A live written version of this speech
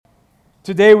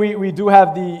Today we do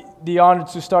have the honor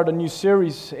to start a new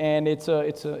series, and it's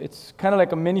kind of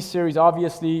like a mini series,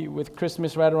 obviously, with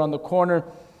Christmas right around the corner.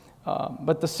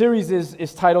 But the series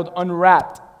is titled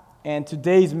Unwrapped, and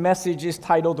today's message is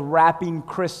titled Wrapping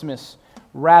Christmas.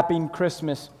 Wrapping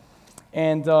Christmas.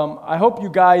 And I hope you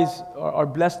guys are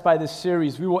blessed by this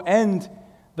series. We will end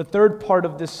the third part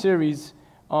of this series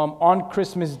on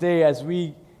Christmas Day as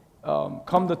we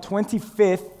come the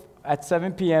 25th at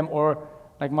 7 p.m. or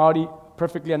like Maudie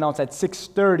perfectly announced at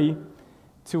 6:30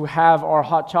 to have our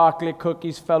hot chocolate,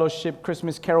 cookies, fellowship,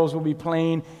 Christmas carols will be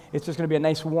playing. It's just going to be a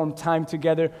nice warm time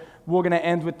together. We're going to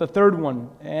end with the third one.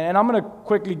 And I'm going to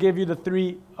quickly give you the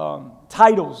three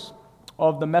titles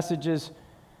of the messages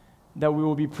that we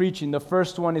will be preaching. The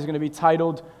first one is going to be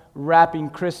titled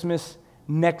Wrapping Christmas.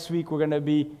 Next week we're going to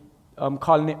be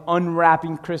calling it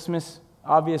Unwrapping Christmas.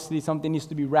 Obviously something needs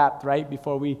to be wrapped, right,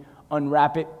 before we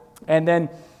unwrap it. And then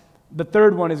the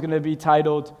third one is going to be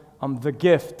titled The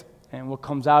Gift, and what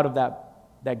comes out of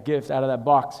that gift, out of that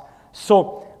box.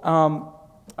 So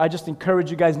I just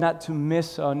encourage you guys not to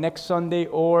miss next Sunday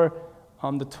or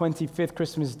the 25th,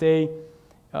 Christmas Day.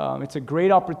 It's a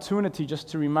great opportunity just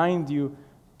to remind you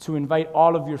to invite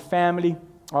all of your family,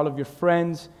 all of your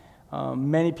friends.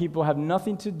 Many people have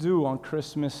nothing to do on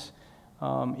Christmas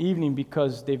evening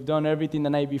because they've done everything the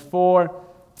night before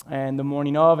and the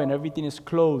morning of, and everything is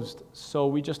closed. So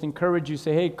we just encourage you,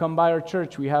 say, hey, come by our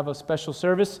church. We have a special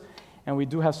service, and we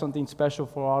do have something special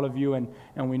for all of you, and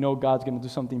we know God's going to do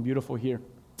something beautiful here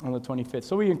on the 25th.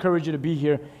 So we encourage you to be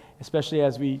here, especially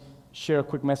as we share a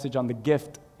quick message on the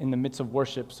gift in the midst of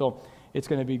worship. So it's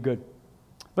going to be good.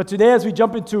 But today, as we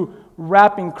jump into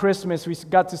wrapping Christmas, we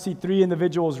got to see three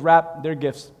individuals wrap their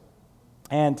gifts.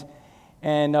 And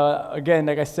again,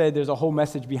 like I said, there's a whole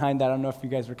message behind that. I don't know if you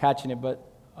guys were catching it, but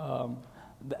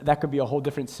that could be a whole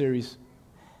different series.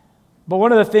 But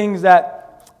one of the things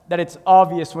that it's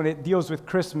obvious when it deals with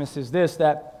Christmas is this,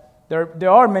 that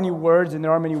there are many words and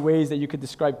there are many ways that you could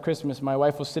describe Christmas. My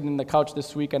wife was sitting on the couch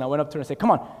this week, and I went up to her and said, come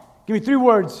on, give me 3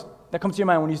 words that come to your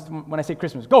mind when I say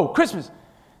Christmas. Go, Christmas!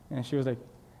 And she was like,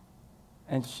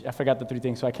 I forgot the 3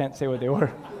 things, so I can't say what they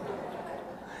were.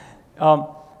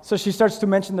 So she starts to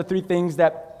mention the 3 things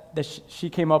that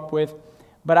she came up with.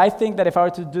 But I think that if I were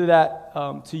to do that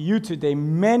to you today,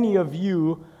 many of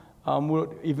you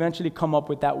will eventually come up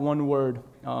with that one word,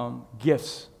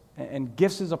 gifts. And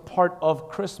gifts is a part of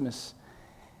Christmas.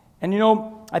 And you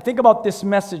know, I think about this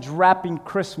message, wrapping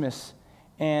Christmas.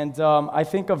 And I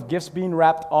think of gifts being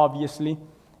wrapped, obviously.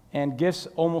 And gifts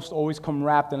almost always come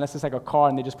wrapped, unless it's like a car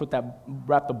and they just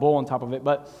wrap the bow on top of it.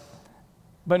 But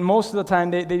most of the time,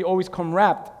 they always come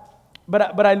wrapped.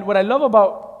 But what I love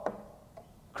about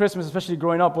Christmas, especially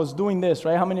growing up, was doing this,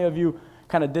 right? How many of you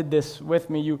kind of did this with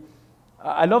me?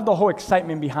 I love the whole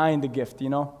excitement behind the gift, you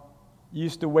know? You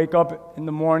used to wake up in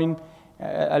the morning,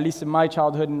 at least in my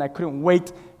childhood, and I couldn't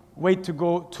wait to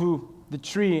go to the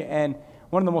tree. And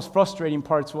one of the most frustrating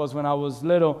parts was when I was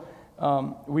little,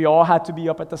 we all had to be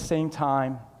up at the same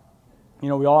time. You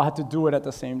know, we all had to do it at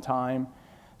the same time.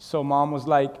 So Mom was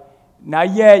like,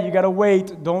 not yet, you got to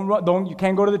wait. Don't, you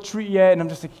can't go to the tree yet. And I'm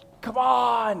just like, come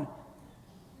on.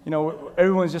 You know,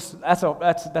 everyone's just,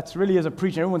 that's really as a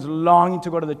preacher, everyone's longing to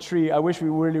go to the tree. I wish we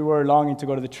really were longing to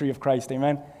go to the tree of Christ,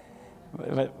 amen?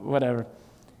 But whatever.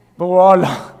 But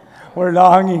we're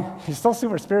longing. He's still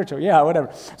super spiritual, yeah,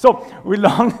 whatever. So we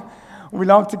long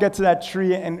to get to that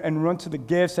tree and run to the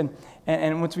gifts, and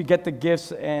once we get the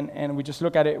gifts and we just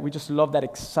look at it, we just love that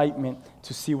excitement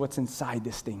to see what's inside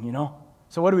this thing, you know?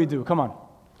 So what do? Come on.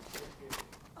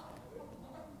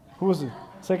 Who was the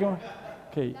second one?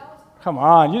 Okay. Come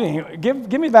on, you didn't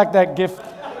give me back that gift.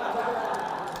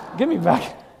 Give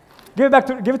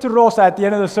it to Rosa at the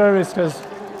end of the service, because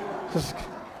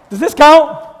does this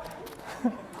count?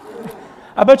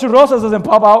 I bet you Rosa's doesn't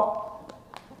pop out.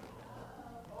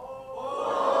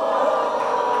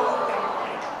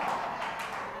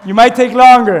 You might take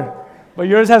longer, but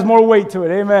yours has more weight to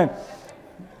it, amen.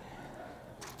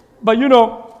 But you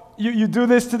know, you do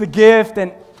this to the gift,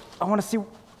 and I want to see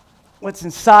what's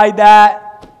inside that.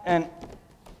 And,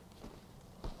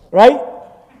 right?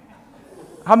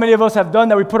 How many of us have done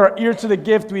that? We put our ear to the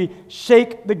gift, we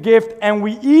shake the gift, and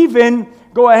we even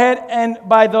go ahead and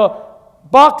by the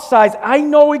box size, I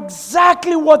know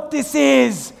exactly what this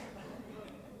is.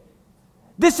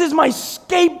 This is my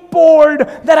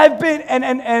skateboard that I've been,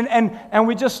 and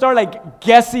we just start like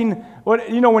guessing what,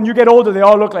 you know, when you get older, they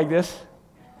all look like this.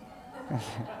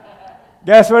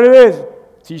 Guess what it is?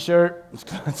 T-shirt.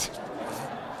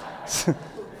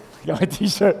 Got my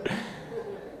T-shirt.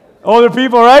 Older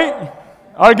people, right?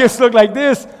 Our gifts look like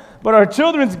this, but our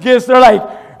children's gifts, they're like,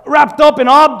 wrapped up in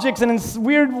objects and in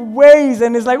weird ways.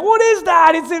 And it's like, what is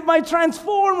that? It's in my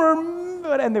Transformer.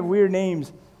 And the weird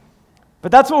names.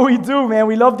 But that's what we do, man.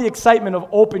 We love the excitement of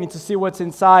opening to see what's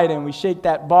inside. And we shake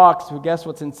that box, we guess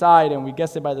what's inside, and we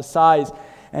guess it by the size.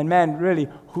 And man, really,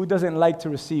 who doesn't like to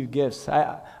receive gifts?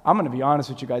 I'm going to be honest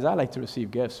with you guys. I like to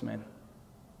receive gifts, man.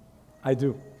 I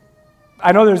do.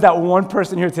 I know there's that one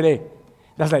person here today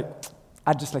that's like,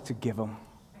 I'd just like to give them.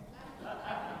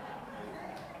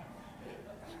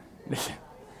 Listen,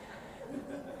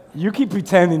 you keep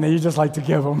pretending that you just like to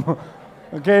give them,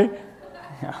 okay?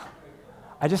 Yeah.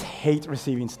 I just hate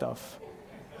receiving stuff.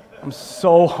 I'm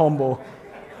so humble.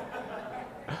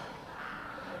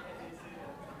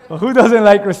 Well, who doesn't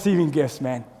like receiving gifts,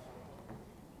 man?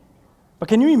 But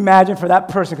can you imagine for that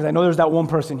person, because I know there's that one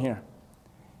person here,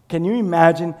 can you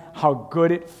imagine how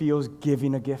good it feels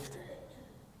giving a gift?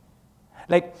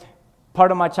 Like,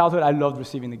 part of my childhood, I loved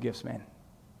receiving the gifts, man.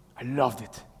 I loved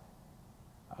it.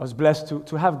 I was blessed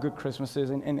to have good Christmases,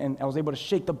 and I was able to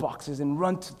shake the boxes and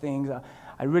run to things.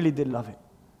 I really did love it.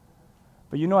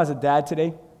 But you know, as a dad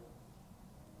today,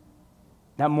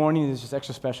 that morning is just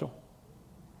extra special.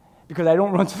 Because I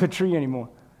don't run to the tree anymore.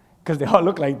 Because they all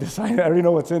look like this. I already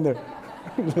know what's in there.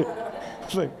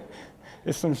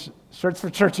 It's some shirts for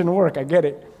church and work. I get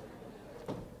it.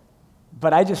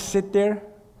 But I just sit there.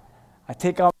 I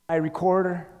take out my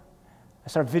recorder. I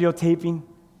start videotaping.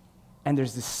 And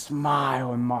there's this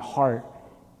smile in my heart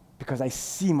because I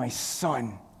see my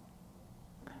son.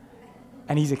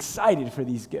 And he's excited for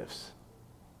these gifts.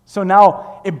 So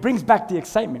now it brings back the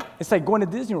excitement. It's like going to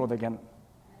Disney World again.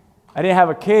 I didn't have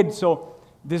a kid, so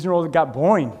Disney World got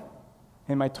boring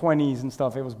in my 20s and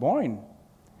stuff. It was boring.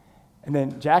 And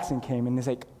then Jackson came and he's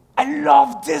like, I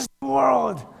love Disney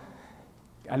World.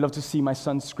 I love to see my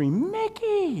son scream,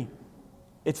 Mickey.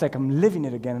 It's like I'm living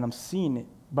it again and I'm seeing it.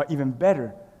 But even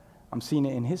better, I'm seeing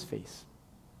it in his face.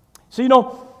 So, you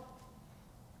know,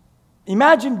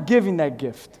 imagine giving that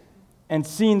gift and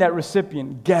seeing that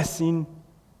recipient guessing,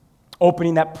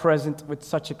 opening that present with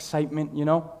such excitement, you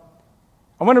know.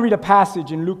 I want to read a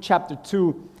passage in Luke chapter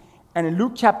 2. And in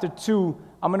Luke chapter 2,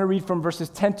 I'm going to read from verses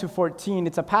 10 to 14.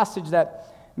 It's a passage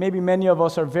that maybe many of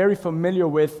us are very familiar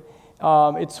with.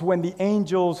 It's when the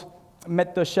angels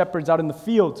met the shepherds out in the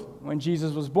field when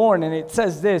Jesus was born. And it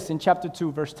says this in chapter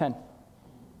 2, verse 10. It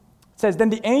says,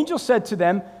 Then the angel said to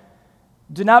them,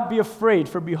 Do not be afraid,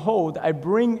 for behold, I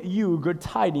bring you good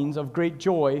tidings of great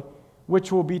joy,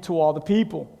 which will be to all the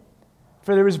people.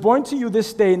 For there is born to you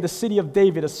this day in the city of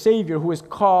David a Savior who is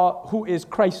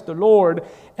Christ the Lord,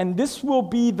 and this will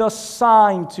be the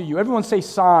sign to you. Everyone say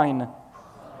sign.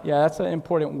 Yeah, that's an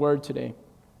important word today.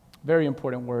 Very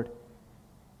important word.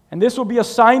 And this will be a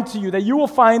sign to you that you will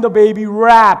find the baby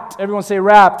wrapped. Everyone say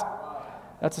wrapped.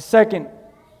 That's a second.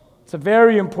 It's a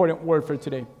very important word for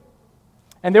today.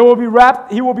 And he will be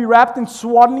wrapped in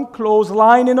swaddling clothes,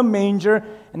 lying in a manger.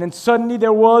 And then suddenly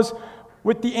there was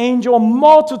with the angel a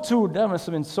multitude. That must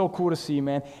have been so cool to see,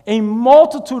 man. A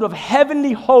multitude of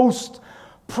heavenly hosts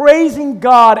praising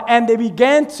God. And they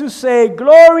began to say,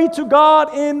 Glory to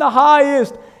God in the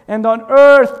highest, and on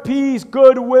earth peace,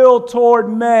 goodwill toward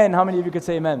men. How many of you could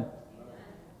say amen?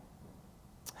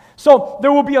 So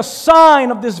there will be a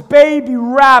sign of this baby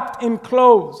wrapped in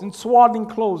clothes, in swaddling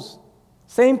clothes.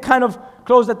 Same kind of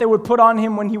clothes that they would put on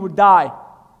him when he would die.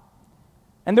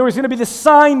 And there was going to be this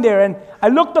sign there. And I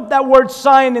looked up that word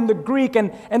sign in the Greek,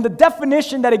 and the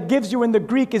definition that it gives you in the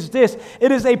Greek is this.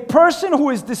 It is a person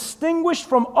who is distinguished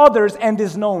from others and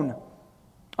is known.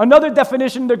 Another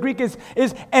definition in the Greek is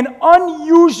an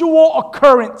unusual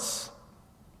occurrence.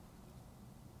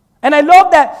 And I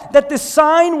love that this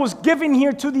sign was given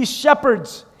here to these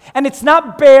shepherds. And it's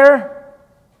not bare.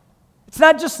 It's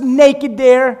not just naked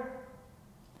there.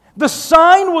 The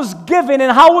sign was given,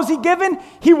 and how was he given?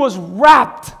 He was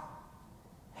wrapped.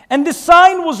 And this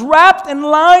sign was wrapped and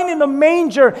lying in a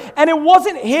manger, and it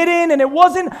wasn't hidden, and it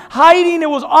wasn't hiding. It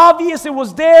was obvious. It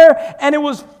was there, and it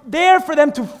was there for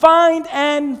them to find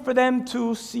and for them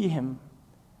to see him.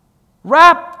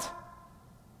 Wrapped.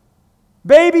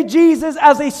 Baby Jesus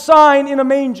as a sign in a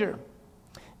manger.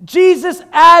 Jesus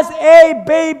as a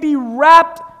baby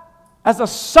wrapped as a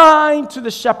sign to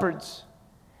the shepherds.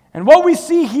 And what we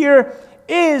see here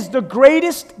is the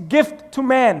greatest gift to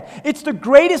man. It's the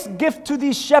greatest gift to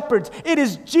these shepherds. It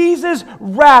is Jesus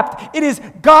wrapped. It is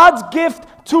God's gift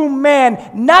to man,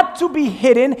 not to be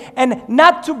hidden and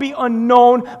not to be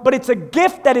unknown, but it's a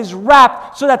gift that is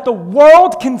wrapped so that the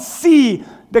world can see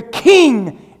the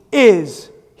King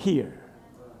is here.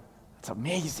 It's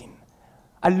amazing.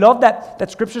 I love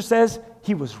that Scripture says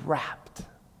he was wrapped.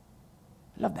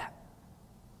 I love that.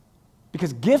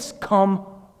 Because gifts come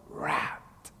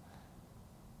wrapped.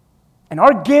 And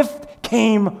our gift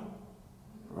came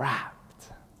wrapped.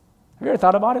 Have you ever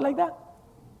thought about it like that?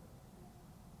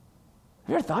 Have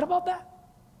you ever thought about that?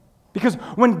 Because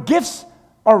when gifts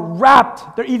are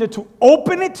wrapped, they're either to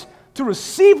open it, to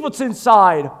receive what's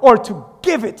inside, or to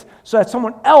give it so that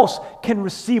someone else can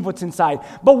receive what's inside.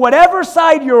 But whatever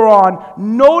side you're on,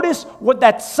 notice what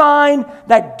that sign,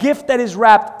 that gift that is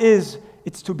wrapped is.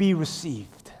 It's to be received.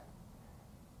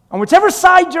 On whichever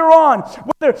side you're on,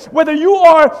 whether you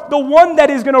are the one that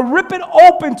is going to rip it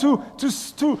open to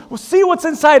see what's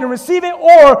inside and receive it,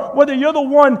 or whether you're the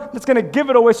one that's going to give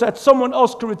it away so that someone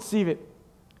else can receive it.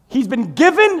 He's been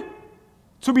given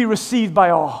to be received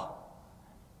by all.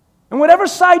 And whatever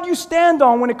side you stand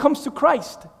on when it comes to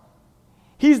Christ,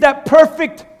 He's that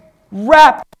perfect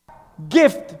wrapped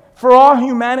gift for all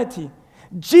humanity.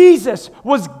 Jesus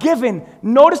was given,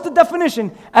 notice the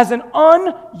definition, as an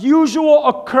unusual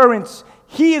occurrence.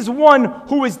 He is one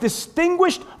who is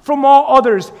distinguished from all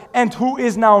others and who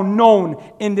is now known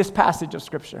in this passage of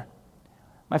Scripture.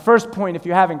 My first point, if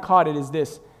you haven't caught it, is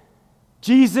this.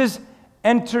 Jesus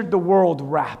entered the world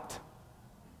wrapped.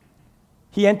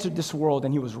 He entered this world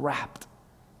and He was wrapped.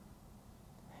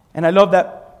 And I love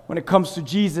that when it comes to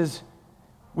Jesus,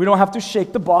 we don't have to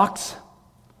shake the box.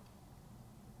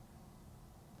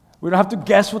 We don't have to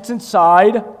guess what's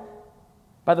inside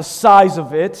by the size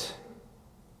of it.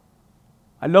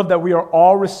 I love that we are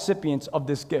all recipients of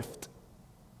this gift.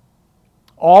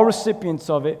 All recipients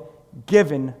of it,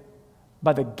 given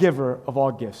by the giver of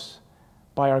all gifts,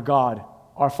 by our God,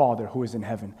 our Father who is in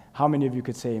heaven. How many of you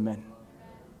could say amen?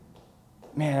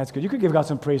 Man, that's good. You could give God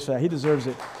some praise for that. He deserves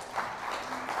it.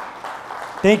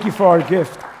 Thank you for our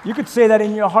gift. You could say that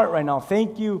in your heart right now.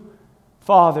 Thank you,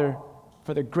 Father,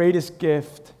 for the greatest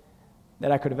gift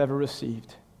that I could have ever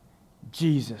received.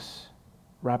 Jesus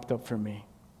wrapped up for me.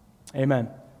 Amen.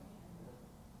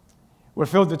 We're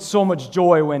filled with so much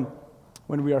joy when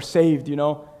we are saved, you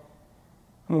know.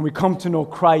 When we come to know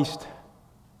Christ.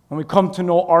 When we come to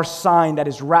know our sign that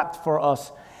is wrapped for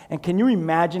us. And can you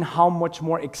imagine how much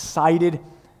more excited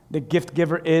the gift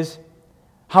giver is?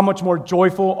 How much more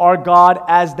joyful our God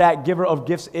as that giver of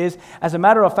gifts is. As a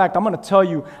matter of fact, I'm going to tell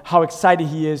you how excited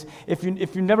He is. If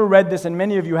you've never read this, and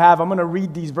many of you have, I'm going to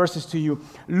read these verses to you.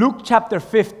 Luke chapter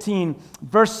 15,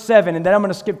 verse 7, and then I'm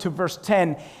going to skip to verse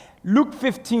 10. Luke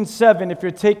 15, 7, if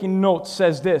you're taking notes,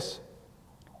 says this.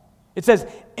 It says,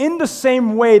 in the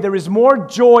same way, there is more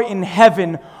joy in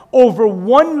heaven over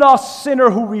one lost sinner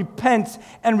who repents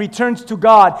and returns to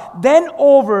God than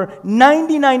over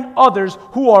 99 others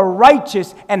who are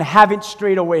righteous and haven't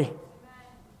strayed away.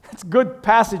 That's a good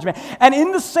passage, man. And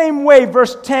in the same way,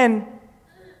 verse 10,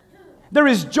 there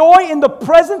is joy in the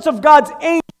presence of God's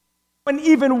angels when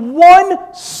even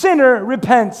one sinner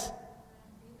repents.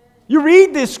 You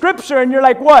read this scripture and you're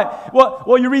like, what?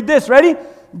 Well, you read this, ready?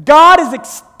 God is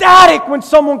ecstatic when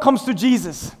someone comes to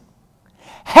Jesus.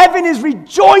 Heaven is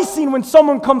rejoicing when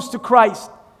someone comes to Christ.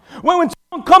 When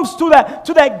someone comes to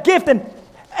that gift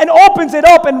and opens it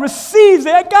up and receives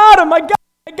it. I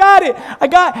got it,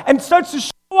 and starts to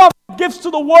show off gifts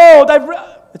to the world.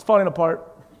 It's falling apart.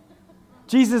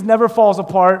 Jesus never falls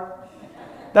apart.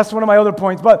 That's one of my other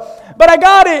points. But I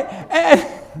got it. And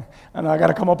I know I got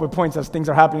to come up with points as things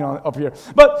are happening up here.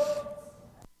 But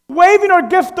waving our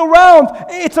gift around,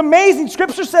 it's amazing.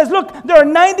 Scripture says, look, there are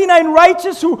 99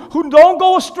 righteous who don't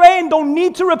go astray and don't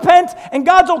need to repent, and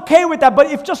God's okay with that.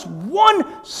 But if just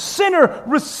one sinner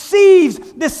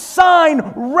receives this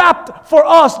sign wrapped for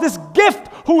us, this gift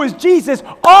who is Jesus,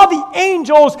 all the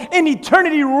angels in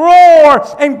eternity roar,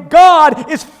 and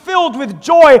God is filled with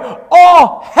joy.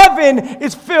 All heaven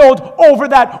is filled over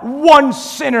that one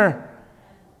sinner.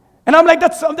 And I'm like,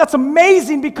 that's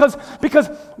amazing because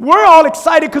we're all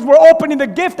excited because we're opening the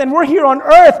gift and we're here on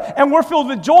earth and we're filled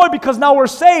with joy because now we're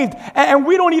saved. And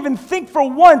we don't even think for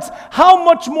once how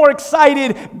much more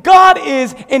excited God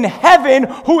is in heaven,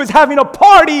 who is having a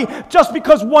party just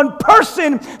because one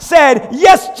person said,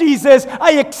 yes, Jesus,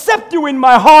 I accept you in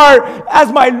my heart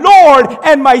as my Lord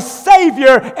and my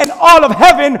Savior, and all of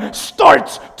heaven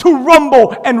starts to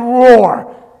rumble and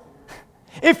roar.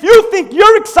 If you think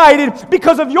you're excited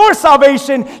because of your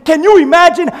salvation, can you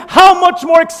imagine how much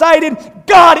more excited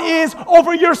God is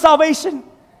over your salvation?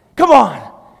 Come on.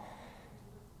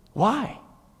 Why?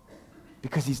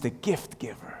 Because He's the gift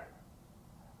giver.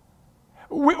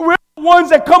 We're the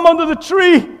ones that come under the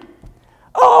tree.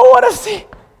 Oh, I want to see.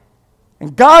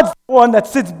 And God's the one that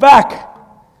sits back.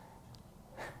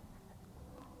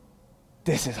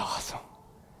 This is awesome.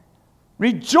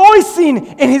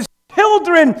 Rejoicing in His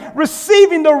children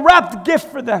receiving the wrapped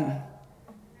gift for them.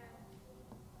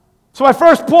 So my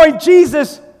first point,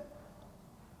 Jesus,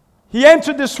 He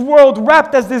entered this world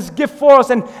wrapped as this gift for us,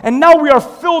 and now we are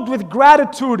filled with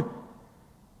gratitude.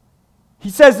 He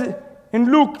says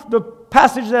in Luke, the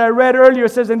passage that I read earlier,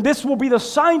 says, and this will be the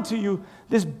sign to you,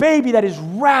 this baby that is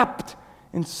wrapped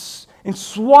in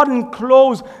swaddling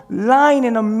clothes, lying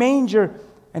in a manger,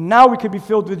 and now we could be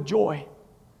filled with joy.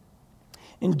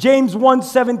 In James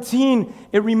 1:17,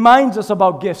 it reminds us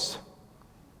about gifts.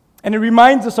 And it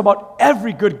reminds us about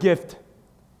every good gift.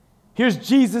 Here's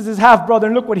Jesus' half-brother,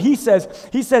 and look what he says.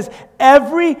 He says,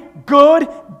 every good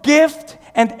gift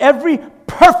and every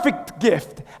perfect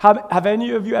gift. Have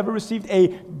any of you ever received a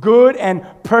good and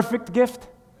perfect gift?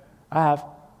 I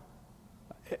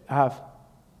have.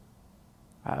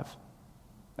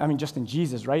 I mean, just in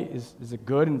Jesus, right, is a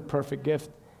good and perfect gift.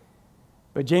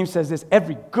 But James says this,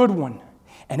 every good one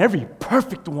and every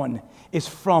perfect one is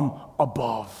from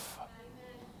above.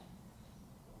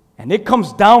 And it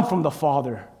comes down from the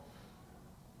Father.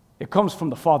 It comes from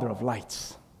the Father of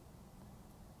lights.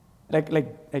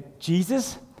 Like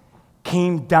Jesus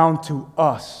came down to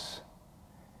us.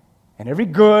 And every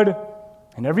good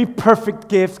and every perfect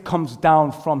gift comes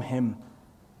down from him.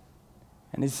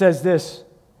 And it says this,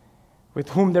 with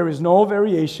whom there is no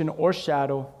variation or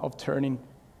shadow of turning.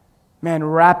 Man,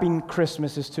 wrapping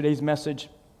Christmas is today's message.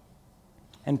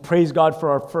 And praise God for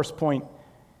our first point,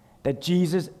 that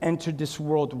Jesus entered this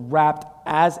world wrapped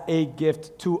as a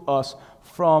gift to us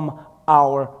from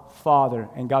our Father.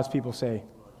 And God's people say,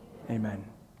 amen.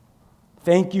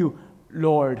 Thank you,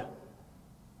 Lord,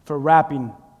 for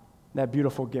wrapping that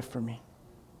beautiful gift for me.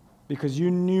 Because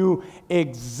you knew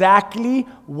exactly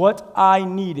what I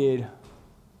needed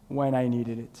when I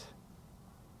needed it.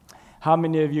 How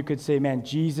many of you could say, man,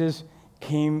 Jesus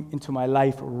came into my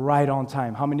life right on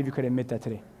time? How many of you could admit that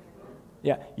today?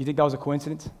 Yeah, you think that was a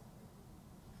coincidence?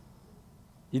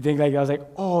 You think like I was like,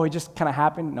 oh, it just kind of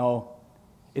happened? No.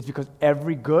 It's because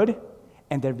every good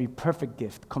and every perfect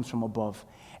gift comes from above.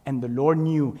 And the Lord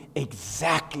knew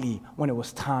exactly when it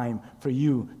was time for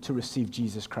you to receive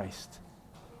Jesus Christ.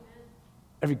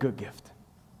 Every good gift.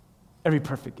 Every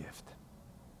perfect gift.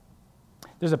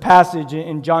 There's a passage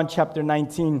in John chapter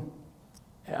 19.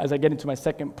 As I get into my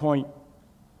second point,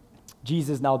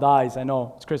 Jesus now dies. I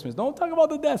know, it's Christmas. Don't talk about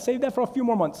the death. Save that for a few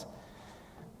more months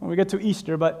when we get to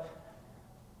Easter.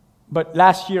 But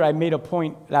last year, I made a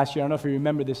point I don't know if you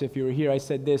remember this, if you were here, I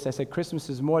said this. I said, Christmas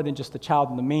is more than just the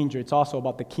child in the manger. It's also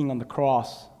about the king on the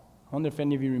cross. I wonder if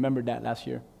any of you remembered that last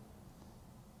year.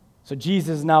 So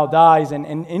Jesus now dies, and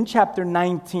in chapter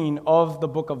 19 of the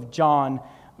book of John,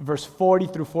 verse 40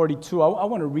 through 42, I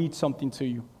want to read something to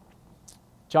you.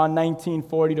 John 19,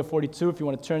 40 to 42. If you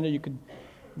want to turn there, you could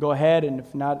go ahead, and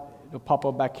if not, it'll pop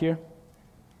up back here.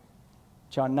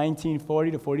 John 19,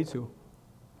 40 to 42.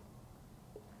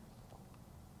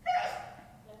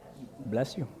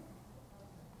 Bless you.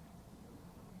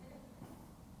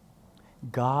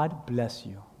 God bless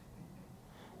you.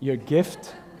 Your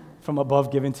gift from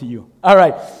above given to you. All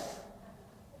right.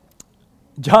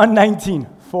 John 19,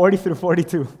 40 through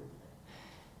 42.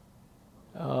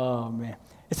 Oh, man.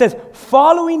 It says,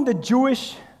 following the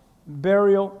Jewish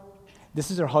burial. This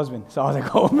is her husband. So I was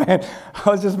like, oh, man. I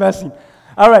was just messing.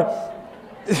 All right.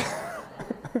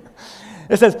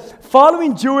 It says,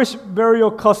 following Jewish burial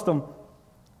custom,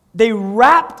 they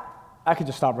wrapped, I could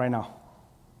just stop right now.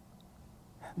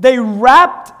 They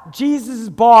wrapped Jesus'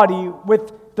 body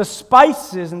with the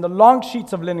spices and the long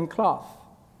sheets of linen cloth.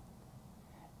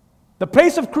 The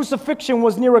place of crucifixion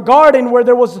was near a garden where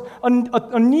there was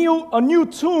a new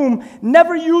tomb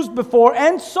never used before.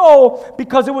 And so,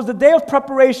 because it was the day of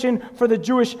preparation for the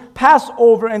Jewish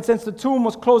Passover, and since the tomb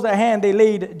was close at hand, they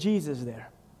laid Jesus there.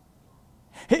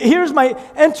 Here's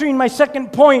entering my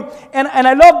second point, and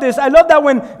I love this. I love that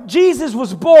when Jesus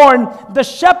was born, the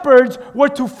shepherds were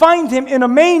to find him in a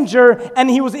manger, and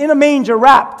he was in a manger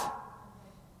wrapped.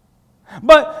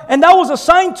 And that was a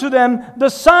sign to them, the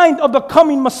sign of the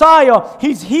coming Messiah.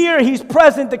 He's here, he's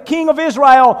present, the King of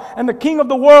Israel, and the King of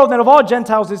the world, and of all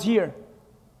Gentiles is here.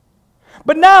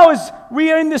 But now, as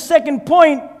we are in the second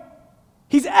point,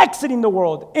 he's exiting the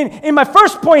world. In my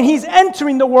first point, he's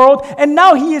entering the world, and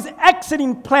now he is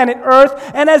exiting planet Earth.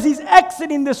 And as he's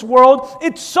exiting this world,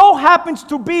 it so happens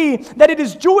to be that it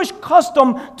is Jewish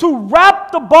custom to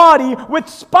wrap the body with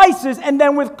spices and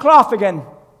then with cloth again.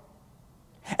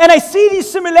 And I see these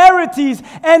similarities,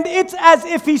 and it's as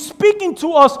if he's speaking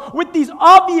to us with these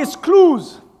obvious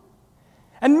clues.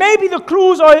 And maybe the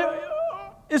clues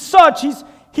is such,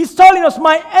 he's telling us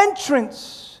my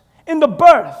entrance in the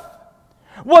birth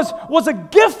was a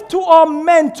gift to all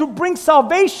men to bring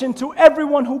salvation to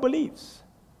everyone who believes.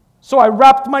 So I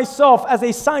wrapped myself as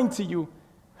a sign to you.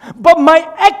 But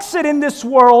my exit in this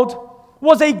world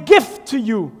was a gift to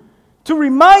you, to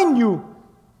remind you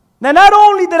that not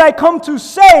only did I come to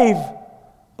save,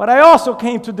 but I also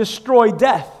came to destroy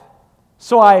death.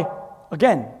 So I,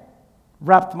 again,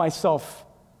 wrapped myself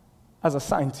as a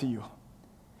sign to you.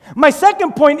 My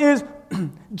second point is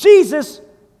Jesus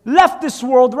left this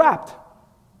world wrapped.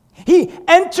 He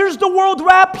enters the world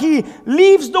wrapped. He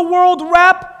leaves the world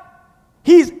wrapped.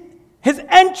 His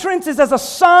entrance is as a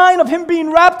sign of him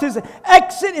being wrapped. His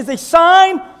exit is a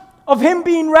sign of him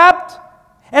being wrapped.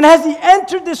 And as he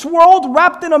entered this world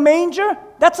wrapped in a manger,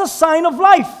 that's a sign of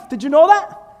life. Did you know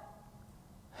that?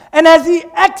 And as he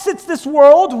exits this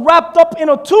world wrapped up in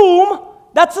a tomb,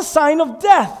 that's a sign of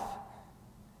death.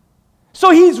 So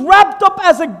he's wrapped up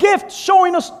as a gift,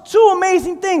 showing us two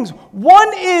amazing things.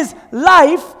 One is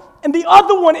life, and the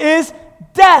other one is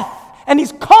death. And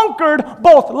he's conquered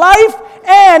both life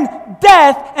and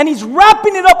death, and he's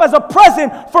wrapping it up as a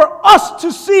present for us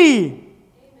to see.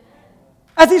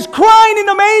 As he's crying in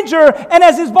the manger and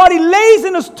as his body lays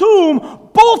in his tomb,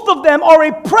 both of them are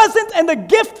a present and a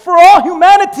gift for all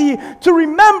humanity to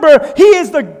remember he is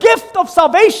the gift of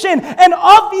salvation and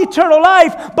of eternal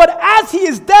life. But as he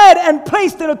is dead and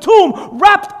placed in a tomb,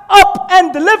 wrapped up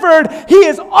and delivered, he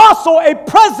is also a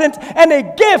present and a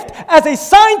gift as a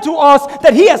sign to us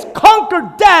that he has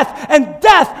conquered death, and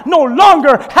death no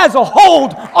longer has a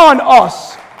hold on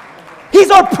us. He's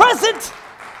our present.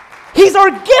 He's our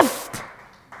gift,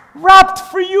 wrapped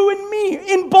for you and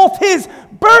me in both his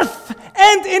birth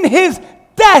and in his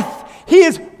death. He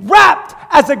is wrapped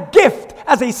as a gift,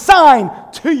 as a sign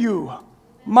to you.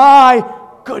 My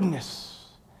goodness,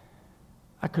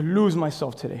 I could lose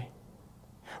myself today.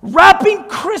 Wrapping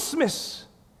Christmas,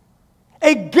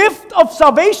 a gift of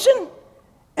salvation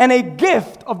and a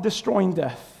gift of destroying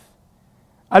death.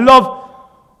 I love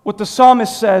what the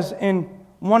psalmist says in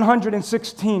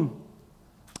 116,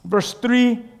 verse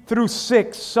 3 through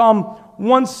 6. Psalm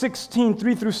 116,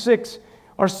 3 through 6.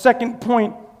 Our second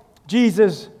point,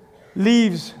 Jesus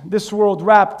leaves this world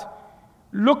wrapped.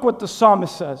 Look what the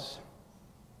psalmist says.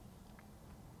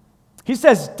 He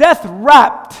says, death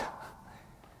wrapped.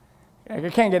 I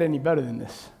can't get any better than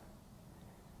this.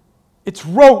 Its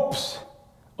ropes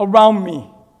around me,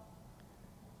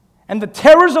 and the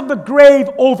terrors of the grave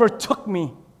overtook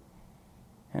me.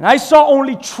 And I saw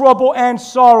only trouble and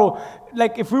sorrow.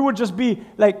 Like, if we would just be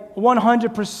like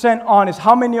 100% honest,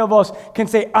 how many of us can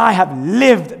say, I have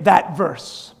lived that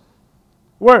verse?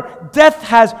 Where death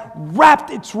has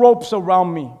wrapped its ropes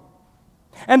around me,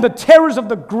 and the terrors of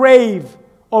the grave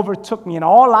overtook me, and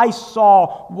all I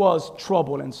saw was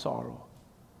trouble and sorrow.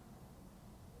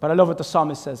 But I love what the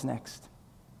psalmist says next.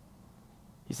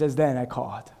 He says, then I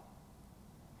called.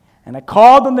 And I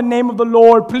called on the name of the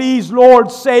Lord, please,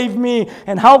 Lord, save me.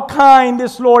 And how kind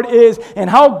this Lord is, and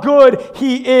how good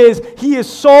he is. He is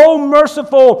so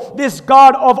merciful, this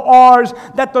God of ours,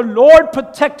 that the Lord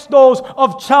protects those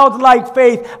of childlike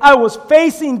faith. I was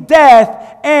facing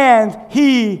death, and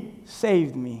he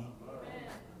saved me.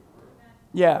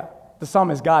 Yeah, the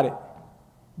psalmist got it.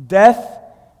 Death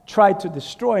tried to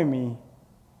destroy me.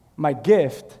 My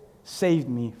gift saved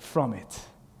me from it.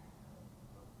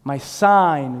 My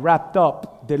sign wrapped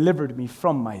up delivered me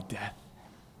from my death.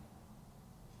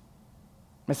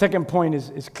 My second point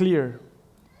is clear.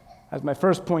 As my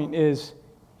first point is,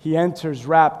 he enters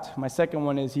wrapped. My second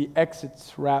one is he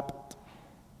exits wrapped.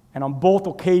 And on both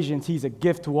occasions, he's a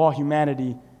gift to all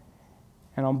humanity.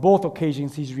 And on both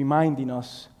occasions, he's reminding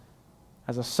us,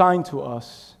 as a sign to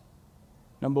us,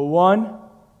 number one,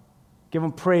 give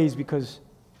him praise because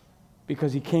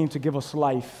he came to give us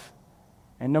life.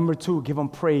 And number two, give him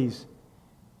praise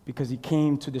because he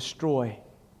came to destroy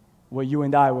what you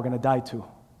and I were going to die to.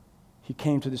 He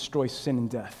came to destroy sin and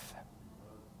death.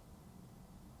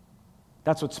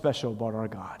 That's what's special about our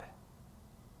God.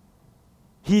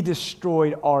 He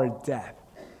destroyed our death,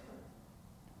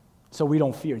 so we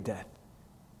don't fear death.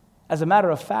 As a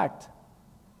matter of fact,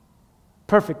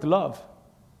 perfect love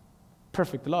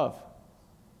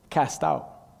cast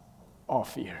out all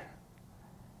fear.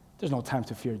 There's no time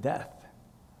to fear death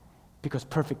because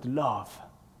perfect love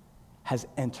has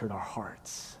entered our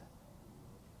hearts.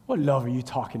 What love are you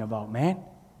talking about, man?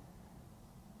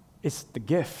 It's the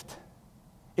gift.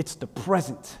 It's the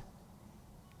present.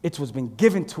 It's what's been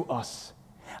given to us.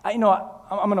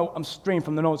 I'm straying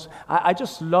from the notes. I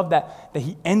just love that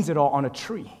he ends it all on a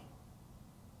tree.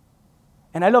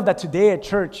 And I love that today at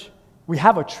church, we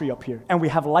have a tree up here and we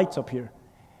have lights up here.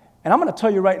 And I'm going to tell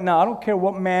you right now, I don't care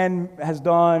what man has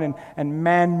done and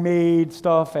man-made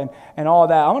stuff and all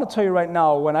that. I want to tell you right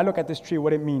now, when I look at this tree,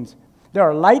 what it means. There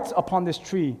are lights upon this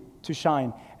tree to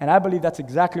shine. And I believe that's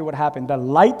exactly what happened. The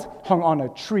light hung on a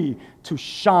tree to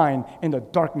shine in the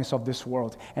darkness of this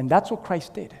world. And that's what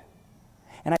Christ did.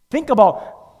 And I think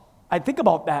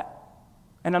about that.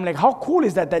 And I'm like, how cool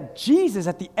is that? That Jesus,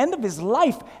 at the end of his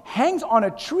life, hangs on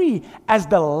a tree as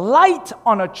the light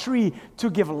on a tree to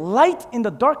give light in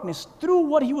the darkness through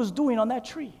what he was doing on that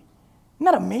tree. Isn't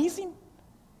that amazing?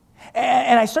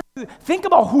 And I started to think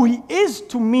about who he is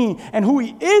to me and who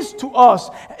he is to us,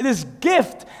 this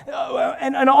gift,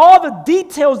 and all the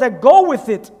details that go with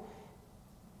it.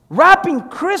 Wrapping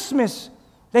Christmas,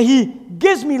 that he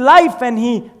gives me life and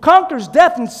he conquers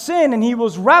death and sin, and he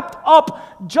was wrapped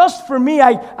up just for me.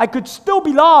 I could still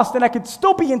be lost and I could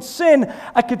still be in sin.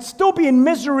 I could still be in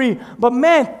misery. But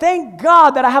man, thank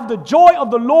God that I have the joy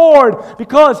of the Lord,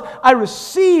 because I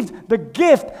received the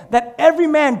gift that every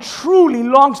man truly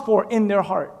longs for in their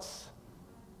hearts.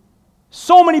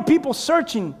 So many people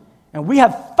searching, and we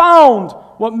have found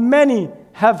what many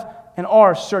have and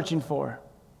are searching for.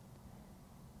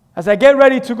 As I get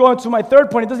ready to go into my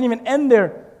third point, it doesn't even end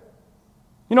there.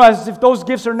 You know, as if those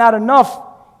gifts are not enough,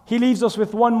 he leaves us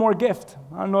with one more gift.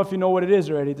 I don't know if you know what it is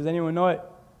already. Does anyone know it?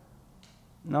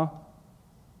 No?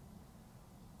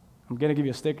 I'm going to give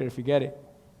you a sticker if you get it.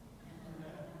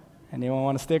 Anyone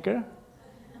want a sticker?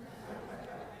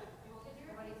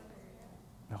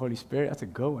 The Holy Spirit? That's a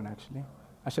good one, actually.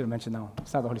 I should have mentioned that one.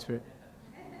 It's not the Holy Spirit.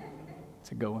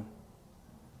 It's a good one.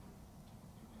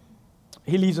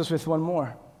 He leaves us with one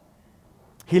more.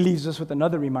 He leaves us with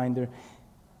another reminder.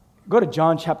 Go to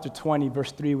John chapter 20,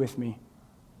 verse 3 with me.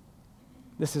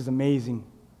 This is amazing.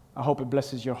 I hope it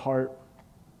blesses your heart.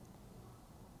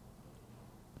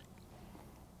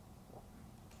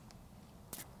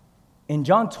 In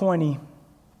John 20,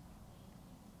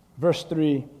 verse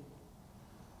 3,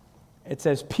 it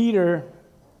says, Peter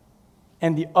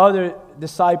and the other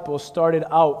disciples started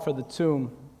out for the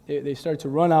tomb. They started to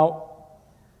run out.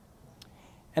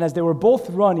 And as they were both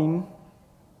running,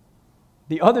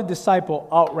 the other disciple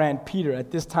outran Peter.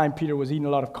 At this time, Peter was eating a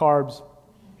lot of carbs.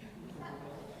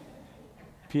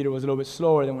 Peter was a little bit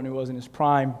slower than when he was in his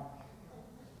prime.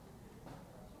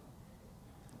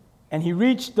 And he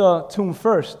reached the tomb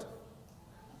first.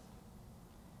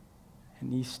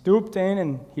 And he stooped in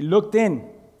and he looked in.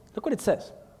 Look what it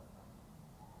says.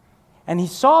 And he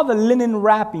saw the linen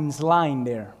wrappings lying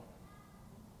there.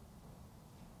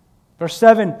 Verse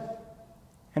 7.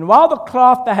 And while the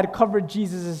cloth that had covered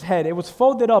Jesus' head, it was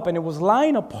folded up and it was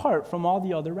lying apart from all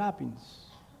the other wrappings.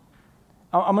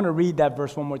 I'm going to read that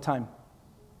verse one more time.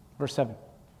 Verse 7.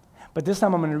 But this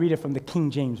time I'm going to read it from the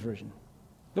King James Version.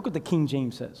 Look what the King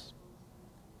James says.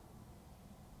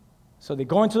 So they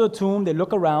go into the tomb, they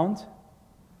look around,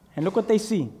 and look what they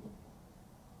see.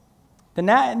 The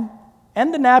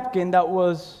napkin that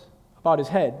was about his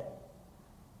head,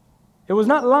 it was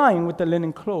not lying with the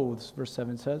linen clothes, verse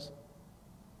 7 says.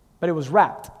 But it was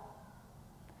wrapped.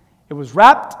 It was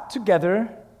wrapped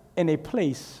together in a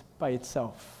place by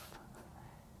itself.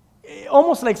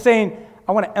 Almost like saying,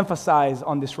 I want to emphasize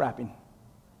on this wrapping.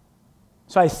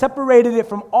 So I separated it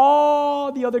from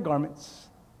all the other garments,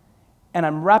 and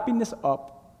I'm wrapping this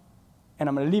up, and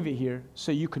I'm going to leave it here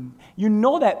so you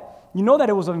know that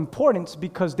it was of importance,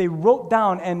 because they wrote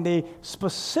down, and they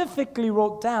specifically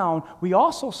wrote down, we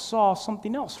also saw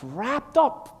something else wrapped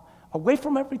up away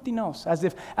from everything else, as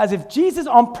if Jesus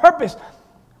on purpose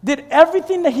did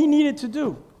everything that he needed to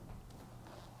do.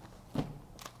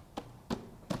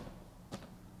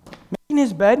 Making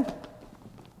his bed,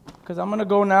 because I'm going to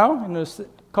go now, in a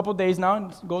couple days now,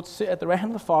 and go sit at the right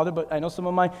hand of the Father, but I know some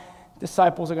of my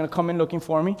disciples are going to come in looking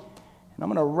for me, and I'm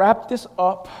going to wrap this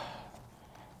up,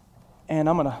 and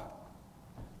I'm going to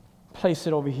place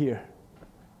it over here,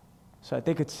 so that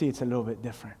they could see it's a little bit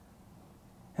different.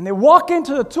 And they walk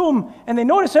into the tomb, and they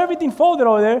notice everything folded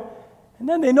over there, and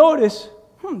then they notice,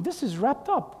 this is wrapped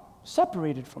up,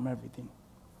 separated from everything.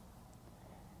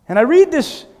 And I read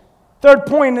this third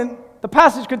point, and the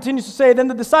passage continues to say, then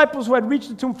the disciples who had reached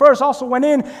the tomb first also went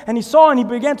in, and he saw, and he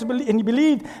began to believe, and he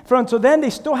believed. For until then they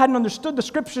still hadn't understood the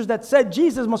scriptures that said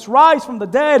Jesus must rise from the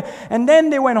dead. And then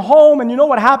they went home, and you know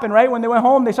what happened, right? When they went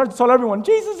home, they started to tell everyone,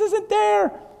 Jesus isn't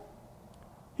there.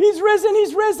 He's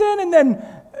risen. And then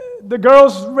the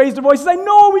girls raised their voices. I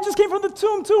know, we just came from the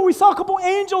tomb too. We saw a couple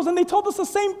angels, and they told us the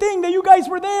same thing, that you guys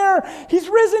were there. He's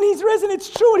risen. It's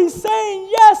true what he's saying.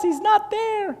 Yes, he's not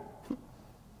there.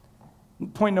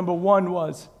 Point number 1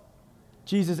 was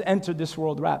Jesus entered this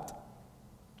world wrapped.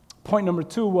 Point number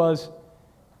 2 was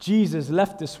Jesus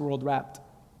left this world wrapped.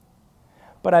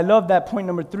 But I love that point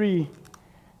number 3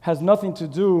 has nothing to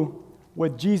do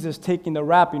with Jesus taking the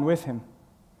wrapping with him.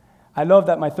 I love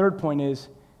that my third point is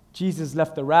Jesus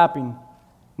left the wrapping.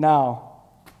 Now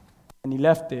and he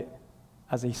left it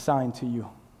as a sign to you.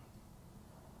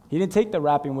 He didn't take the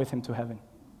wrapping with him to heaven.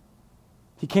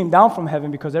 He came down from heaven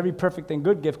because every perfect and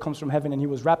good gift comes from heaven, and he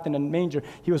was wrapped in a manger.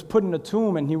 He was put in a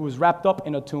tomb, and he was wrapped up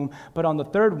in a tomb. But on the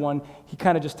third one, he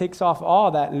kind of just takes off all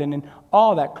that linen,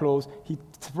 all that clothes. He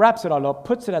wraps it all up,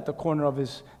 puts it at the corner of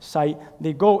his sight.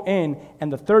 They go in,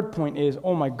 and the third point is,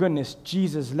 oh my goodness,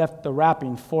 Jesus left the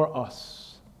wrapping for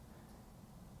us.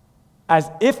 As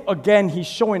if, again, he's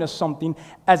showing us something.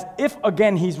 As if,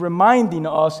 again, he's reminding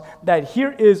us that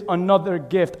here is another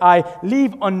gift. I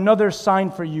leave another sign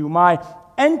for you. My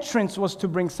entrance was to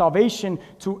bring salvation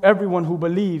to everyone who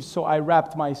believes, so I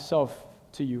wrapped myself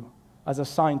to you as a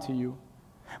sign to you.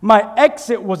 My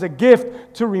exit was a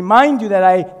gift to remind you that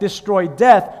I destroyed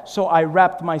death, so I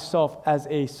wrapped myself as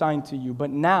a sign to you. But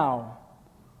now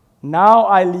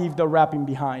I leave the wrapping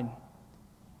behind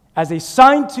as a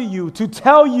sign to you, to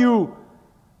tell you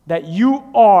that you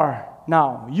are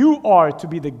to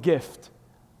be the gift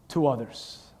to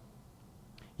others.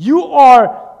 You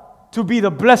are to be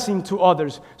the blessing to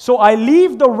others. So I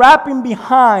leave the wrapping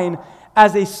behind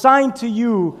as a sign to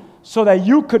you so that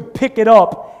you could pick it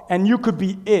up and you could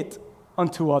be it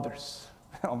unto others.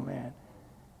 Oh man,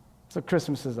 that's what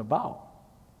Christmas is about.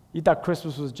 You thought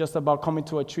Christmas was just about coming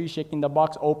to a tree, shaking the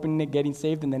box, opening it, getting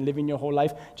saved, and then living your whole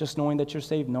life just knowing that you're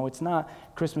saved. No, it's not.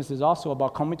 Christmas is also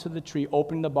about coming to the tree,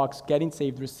 opening the box, getting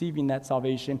saved, receiving that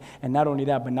salvation, and not only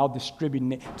that, but now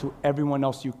distributing it to everyone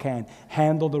else you can.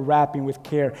 Handle the wrapping with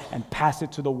care and pass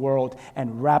it to the world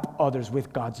and wrap others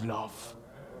with God's love.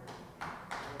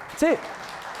 That's it.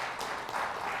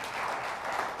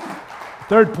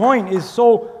 Third point is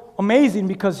so amazing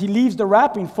because he leaves the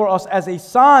wrapping for us as a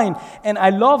sign. And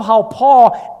I love how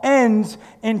Paul ends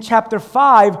in chapter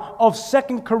 5 of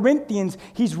 2 Corinthians.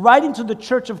 He's writing to the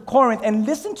church of Corinth, and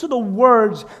listen to the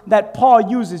words that Paul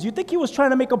uses. You think he was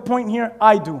trying to make a point here?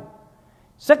 I do.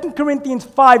 2 Corinthians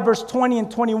 5 verse 20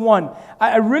 and 21.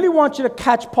 I really want you to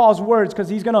catch Paul's words because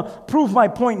he's going to prove my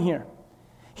point here.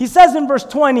 He says in verse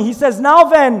 20, he says, "Now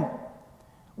then,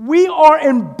 we are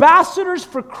ambassadors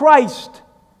for Christ,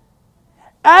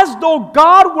 as though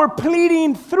God were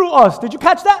pleading through us." Did you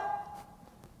catch that?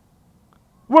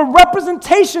 We're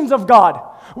representations of God.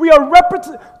 We are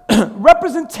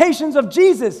representations of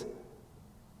Jesus.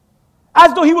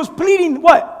 As though he was pleading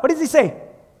what? What does he say?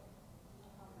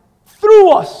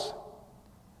 Through us.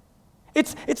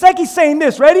 It's like he's saying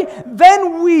this, ready?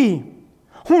 "Then we,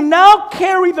 who now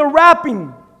carry the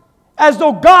wrapping, as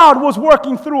though God was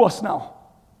working through us now."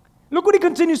 Look what he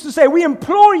continues to say. "We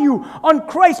implore you on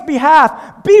Christ's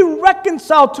behalf, be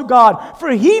reconciled to God.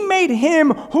 For he made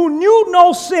him who knew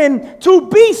no sin to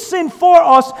be sin for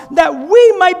us, that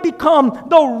we might become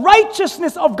the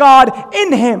righteousness of God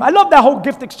in him." I love that whole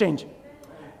gift exchange.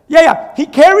 Yeah. He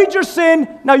carried your sin.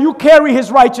 Now you carry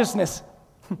his righteousness.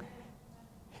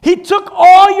 He took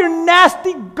all your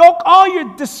nasty gunk, all your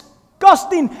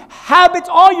disgusting habits,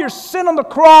 all your sin on the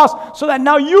cross, so that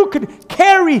now you could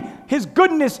carry his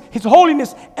goodness, his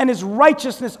holiness, and his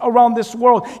righteousness around this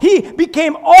world. He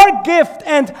became our gift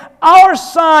and our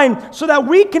sign so that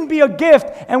we can be a gift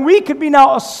and we can be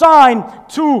now a sign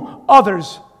to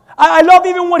others. I love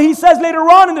even what he says later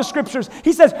on in the scriptures.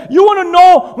 He says, you want to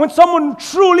know when someone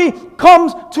truly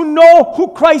comes to know who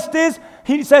Christ is?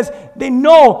 He says, they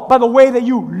know by the way that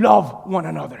you love one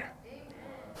another.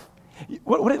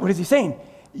 What is he saying?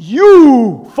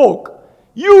 You folk,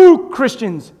 you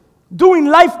Christians, doing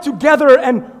life together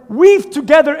and weave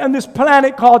together in this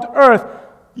planet called Earth,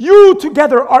 you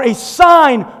together are a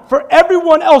sign for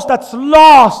everyone else that's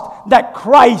lost that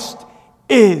Christ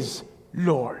is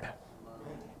Lord.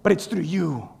 But it's through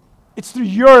you. It's through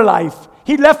your life.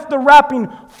 He left the wrapping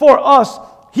for us.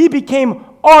 He became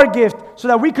our gift so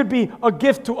that we could be a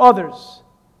gift to others.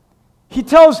 He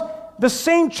tells the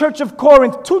same church of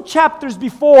Corinth 2 chapters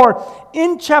before,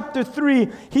 in chapter 3,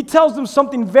 he tells them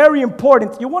something very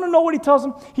important. You want to know what he tells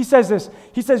them? He says this.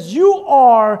 He says, you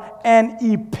are an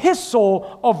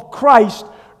epistle of Christ,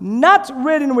 not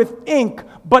written with ink,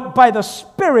 but by the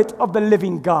Spirit of the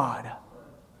living God.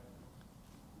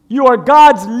 You are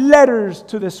God's letters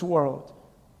to this world.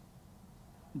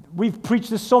 We've preached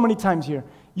this so many times here.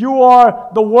 You are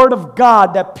the Word of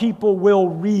God that people will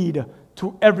read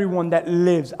to everyone that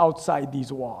lives outside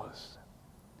these walls.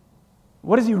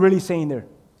 What is he really saying there?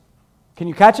 Can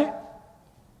you catch it?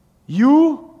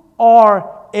 You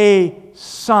are a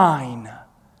sign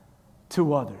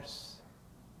to others.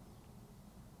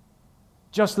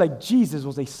 Just like Jesus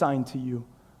was a sign to you.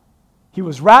 He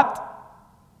was wrapped,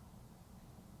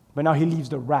 but now he leaves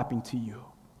the wrapping to you.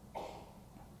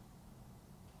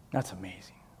 That's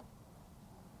amazing.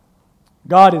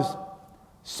 God is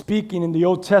speaking in the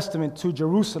Old Testament to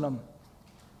Jerusalem.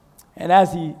 And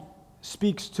as he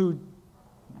speaks to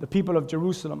the people of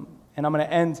Jerusalem, and I'm going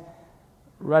to end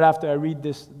right after I read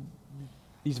these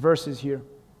verses here,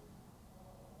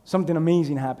 something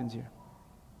amazing happens here.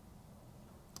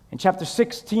 In chapter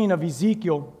 16 of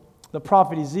Ezekiel, the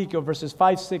prophet Ezekiel, verses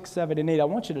 5, 6, 7, and 8, I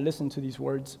want you to listen to these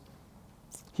words.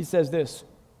 He says this: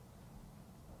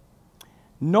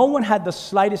 "No one had the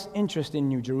slightest interest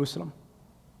in you, Jerusalem."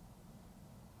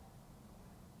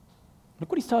 Look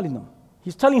what he's telling them.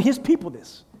 He's telling his people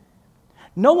this.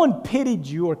 No one pitied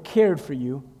you or cared for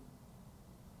you.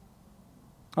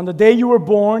 On the day you were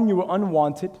born, you were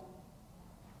unwanted.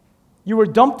 You were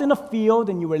dumped in a field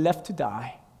and you were left to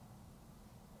die.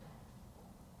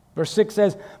 Verse 6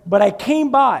 says, "But I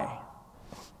came by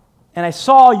and I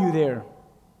saw you there,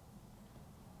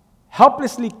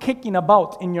 helplessly kicking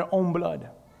about in your own blood.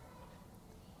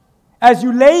 As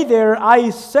you lay there, I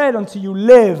said unto you,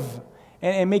 live."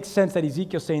 And it makes sense that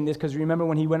Ezekiel's saying this, because remember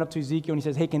when he went up to Ezekiel and he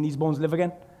says, "Hey, can these bones live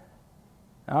again?"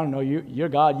 I don't know, you're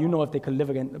God, you know if they could live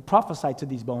again. Prophesy to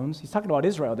these bones. He's talking about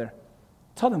Israel there.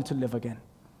 Tell them to live again.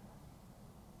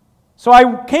 "So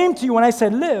I came to you and I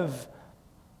said, live."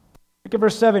 Look at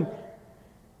verse 7.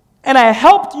 "And I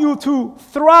helped you to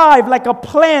thrive like a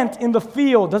plant in the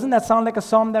field." Doesn't that sound like a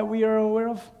psalm that we are aware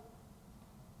of?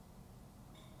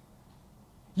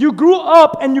 "You grew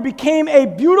up and you became a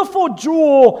beautiful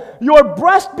jewel. Your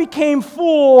breast became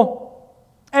full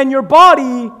and your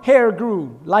body hair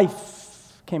grew."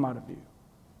 Life came out of you.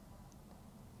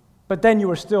 "But then you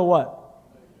were still what?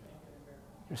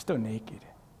 You're still naked.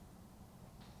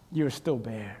 You were still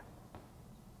bare.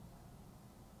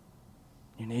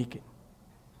 You're naked.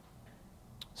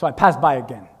 So I passed by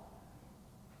again.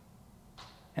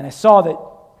 And I saw that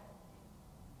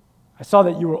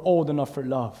you were old enough for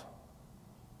love."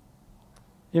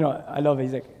 You know, I love it.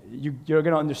 He's like, you're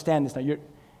going to understand this now.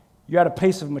 You're at a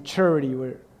place of maturity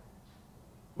where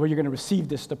you're going to receive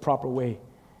this the proper way.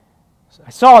 So I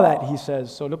saw that, he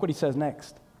says. So look what he says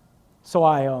next. So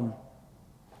I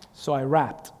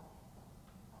wrapped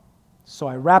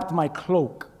my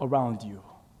cloak around you.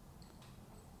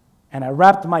 And I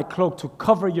wrapped my cloak to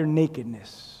cover your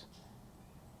nakedness.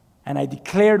 And I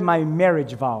declared my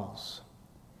marriage vows.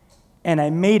 And I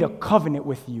made a covenant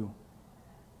with you,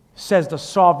 says the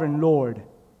sovereign Lord.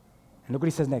 And look what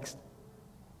he says next.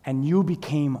 "And you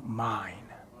became mine."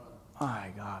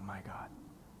 My God, my God.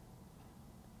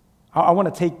 I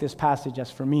want to take this passage as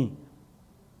for me,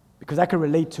 because I can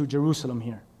relate to Jerusalem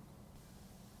here.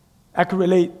 I can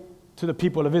relate to the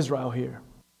people of Israel here.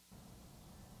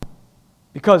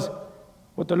 Because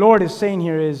what the Lord is saying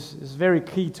here is very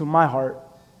key to my heart.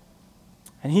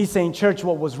 And he's saying, church,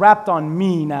 what was wrapped on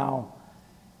me now,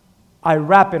 I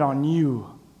wrap it on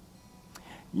you.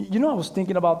 You know, I was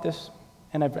thinking about this,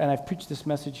 and I've preached this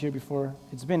message here before.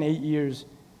 It's been 8 years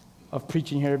of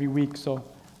preaching here every week, so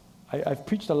I've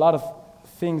preached a lot of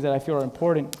things that I feel are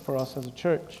important for us as a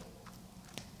church.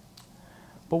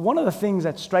 But one of the things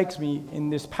that strikes me in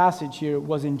this passage here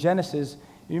was in Genesis.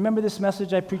 You remember this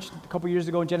message I preached a couple years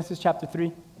ago in Genesis chapter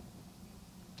 3?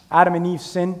 Adam and Eve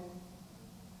sin.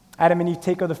 Adam and Eve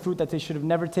take of the fruit that they should have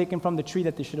never taken from, the tree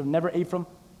that they should have never ate from.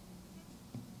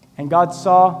 And God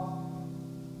saw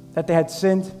that they had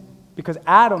sinned because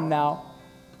Adam now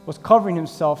was covering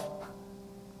himself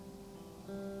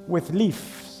with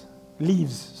leaves.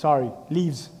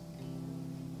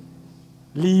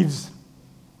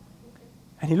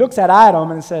 And he looks at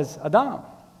Adam and says, "Adam,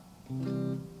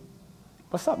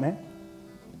 what's up, man?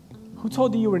 Who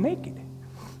told you you were naked?"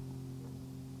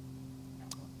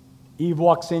 Eve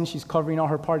walks in, she's covering all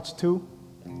her parts too.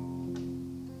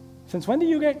 "Since when did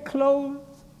you get clothed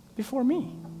before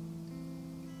me?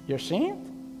 You're ashamed?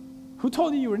 Who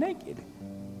told you were naked?"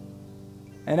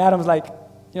 And Adam's like,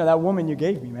 "That woman you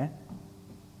gave me, man.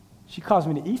 She caused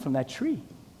me to eat from that tree."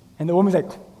 And the woman's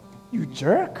like, "You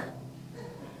jerk.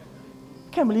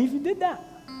 I can't believe you did that."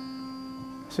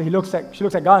 So she looks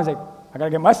at God and is like, "I got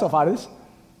to get myself out of this.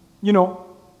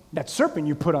 That serpent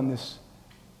you put on this.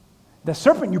 That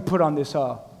serpent you put on this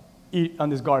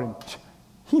garden.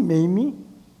 He made me.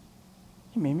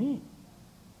 He made me eat."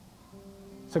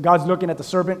 So God's looking at the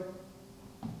serpent.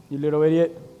 "You little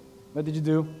idiot. What did you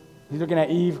do?" He's looking at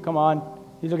Eve. "Come on."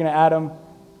 He's looking at Adam.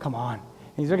 "Come on."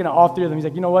 And he's looking at all three of them. He's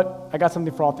like, "You know what? I got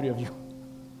something for all three of you.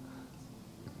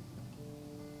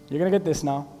 You're going to get this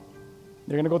now.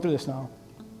 You're going to go through this now.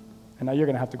 And now you're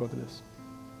going to have to go through this."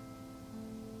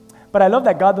 But I love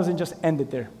that God doesn't just end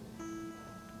it there.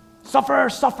 Suffer,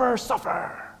 suffer,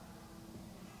 suffer.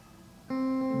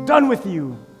 Done with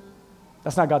you.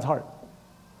 That's not God's heart.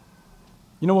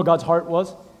 You know what God's heart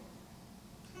was?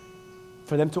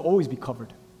 for them to always be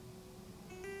covered.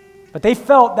 But they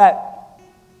felt that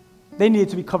they needed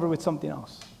to be covered with something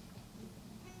else.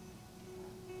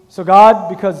 So God,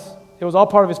 because it was all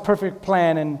part of his perfect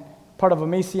plan and part of a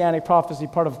messianic prophecy,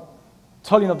 part of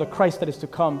telling of the Christ that is to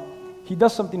come, he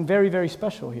does something very, very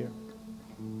special here.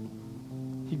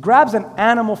 He grabs an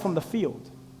animal from the field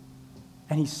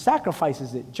and he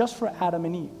sacrifices it just for Adam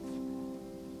and Eve.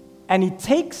 And he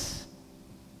takes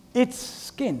its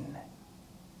skin.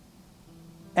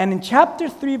 And in chapter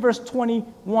 3, verse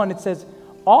 21, it says,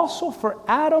 also for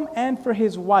Adam and for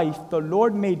his wife, the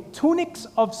Lord made tunics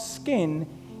of skin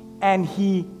and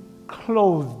he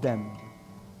clothed them.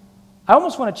 I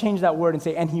almost want to change that word and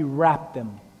say, and he wrapped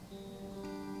them.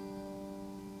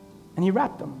 And he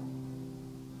wrapped them.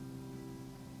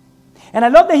 And I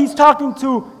love that he's talking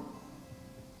to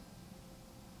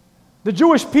the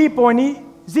Jewish people in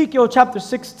Ezekiel chapter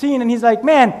 16, and he's like,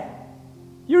 man,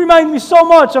 you remind me so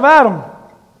much of Adam.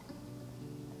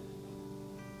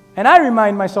 And I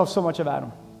remind myself so much of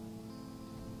Adam.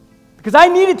 Because I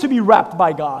needed to be wrapped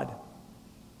by God.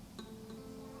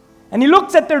 And he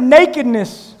looks at their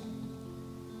nakedness.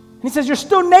 And he says, you're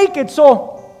still naked.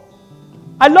 So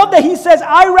I love that he says,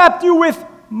 I wrapped you with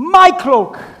my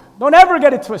cloak. Don't ever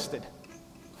get it twisted.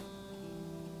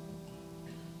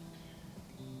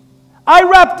 I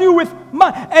wrapped you with my,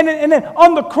 and then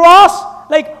on the cross,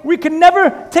 like we can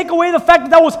never take away the fact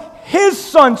that was his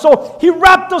son. So he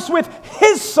wrapped us with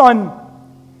his son.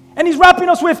 And he's wrapping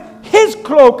us with his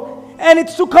cloak. And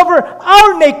it's to cover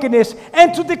our nakedness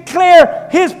and to declare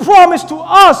his promise to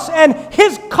us and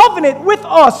his covenant with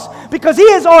us, because he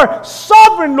is our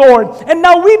sovereign Lord. And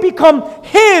now we become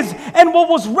his. And what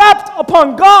was wrapped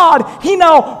upon God, he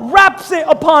now wraps it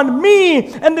upon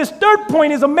me. And this third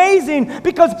point is amazing,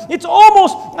 because it's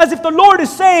almost as if the Lord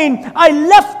is saying, I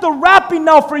left the wrapping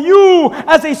now for you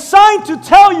as a sign to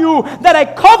tell you that I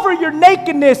cover your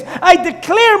nakedness. I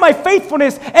declare my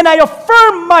faithfulness and I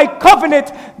affirm my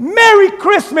covenant. Merry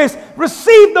Christmas.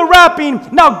 Receive the wrapping.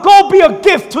 Now go be a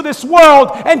gift to this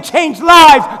world and change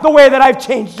lives the way that I've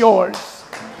changed yours.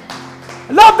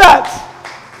 I love that.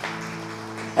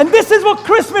 And this is what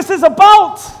Christmas is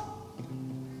about.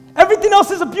 Everything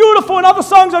else is beautiful and all the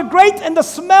songs are great and the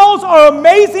smells are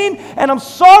amazing. And I'm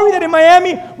sorry that in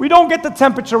Miami we don't get the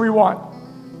temperature we want.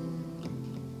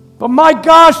 But my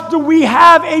gosh, do we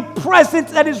have a present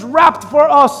that is wrapped for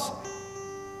us.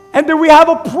 And then we have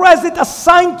a present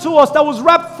assigned to us that was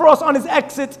wrapped for us on his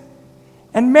exit.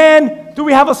 And man, do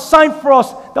we have a sign for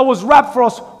us that was wrapped for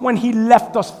us when he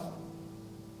left us.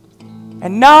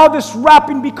 And now this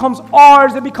wrapping becomes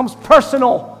ours. It becomes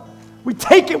personal. We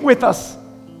take it with us.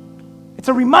 It's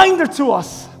a reminder to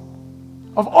us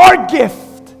of our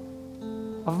gift,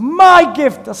 of my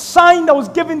gift, a sign that was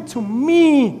given to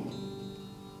me.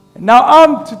 And now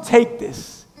I'm to take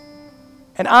this,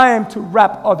 and I am to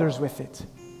wrap others with it.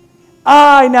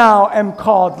 I now am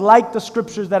called, like the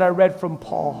scriptures that I read from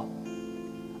Paul.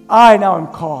 I now am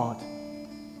called,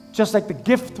 just like the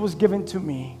gift was given to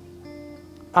me,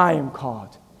 I am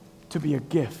called to be a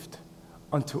gift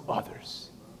unto others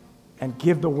and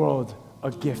give the world a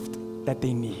gift that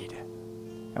they need.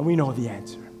 And we know the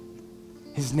answer.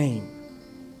 His name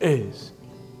is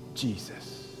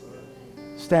Jesus.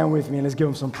 Stand with me and let's give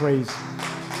him some praise.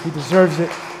 He deserves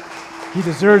it. He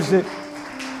deserves it.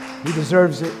 He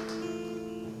deserves it.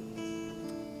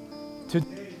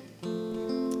 Today,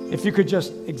 if you could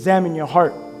just examine your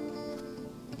heart,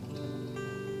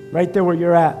 right there where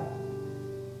you're at.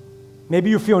 Maybe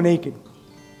you feel naked.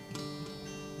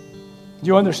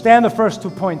 You understand the first 2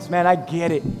 points. Man, I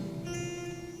get it.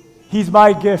 He's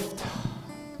my gift.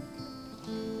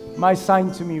 My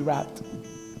sign to me wrapped.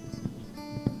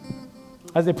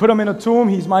 As they put him in a tomb,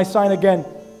 he's my sign again.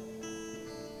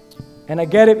 And I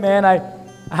get it, man. I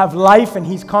have life and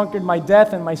he's conquered my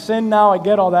death and my sin now. I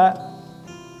get all that.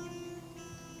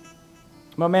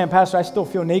 But man, Pastor, I still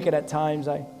feel naked at times.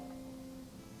 I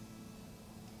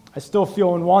still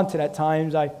feel unwanted at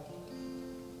times. I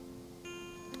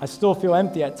still feel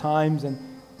empty at times. And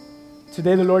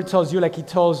today the Lord tells you, like he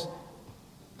tells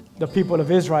the people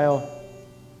of Israel,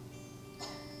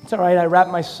 it's all right, I wrap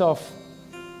myself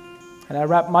and I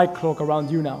wrap my cloak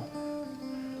around you now.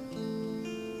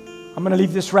 I'm going to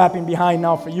leave this wrapping behind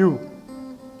now for you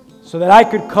so that I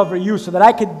could cover you, so that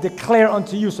I could declare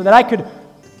unto you, so that I could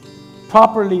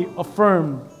properly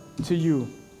affirm to you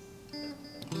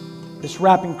this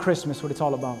wrapping Christmas, what it's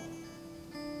all about.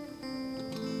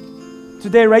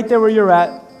 Today, right there where you're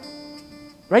at,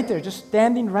 right there, just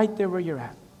standing right there where you're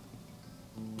at.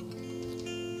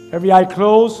 Every eye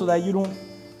closed so that you don't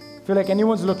feel like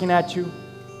anyone's looking at you.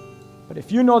 But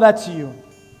if you know that's you,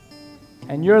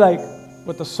 and you're like,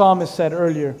 what the psalmist said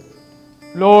earlier.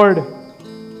 Lord,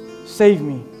 save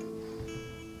me.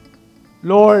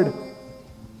 Lord,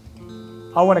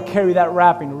 I want to carry that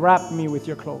wrapping. Wrap me with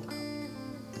your cloak.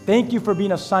 Thank you for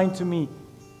being assigned to me.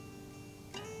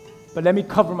 But let me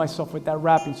cover myself with that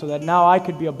wrapping so that now I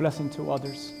could be a blessing to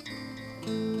others.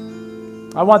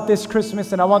 I want this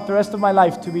Christmas and I want the rest of my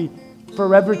life to be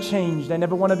forever changed. I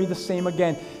never want to be the same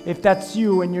again. If that's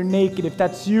you and you're naked, if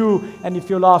that's you and you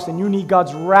feel lost and you need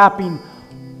God's wrapping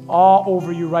all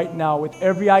over you right now with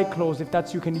every eye closed, if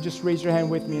that's you, can you just raise your hand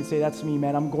with me and say, that's me,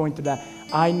 man. I'm going through that.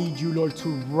 I need you, Lord, to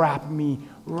wrap me,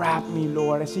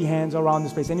 Lord. I see hands around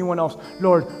this place. Anyone else?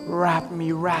 Lord, wrap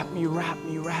me, wrap me, wrap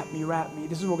me, wrap me, wrap me.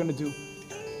 This is what we're going to do.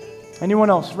 Anyone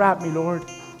else? Wrap me, Lord.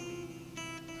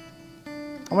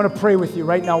 I want to pray with you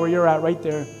right now where you're at, right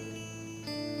there.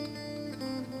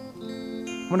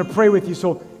 I want to pray with you.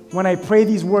 So when I pray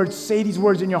these words, say these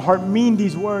words in your heart, mean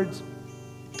these words.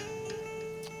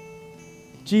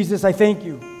 Jesus, I thank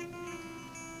you.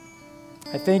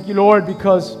 I thank you, Lord,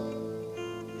 because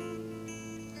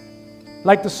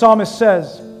like the psalmist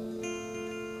says,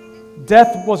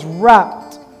 death was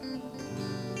wrapped,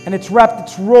 and it's wrapped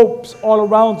its ropes all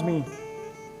around me.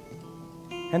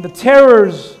 And the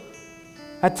terrors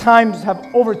at times have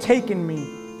overtaken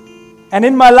me. And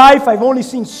in my life, I've only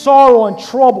seen sorrow and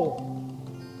trouble.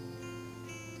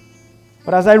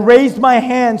 But as I raised my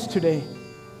hands today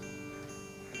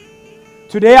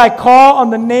I call on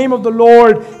the name of the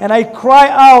Lord and I cry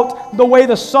out the way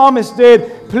the psalmist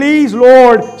did, please,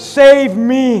 Lord, save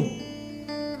me.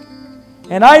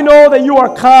 And I know that you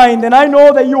are kind, and I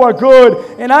know that you are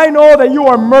good, and I know that you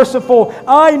are merciful.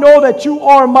 I know that you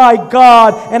are my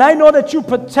God, and I know that you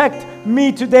protect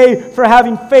me today for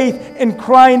having faith in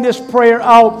crying this prayer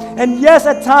out. And yes,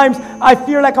 at times I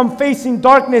feel like I'm facing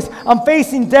darkness, I'm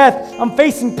facing death, I'm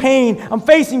facing pain, I'm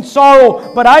facing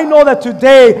sorrow, but I know that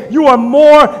today you are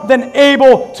more than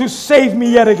able to save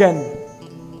me yet again.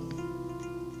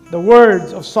 The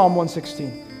words of Psalm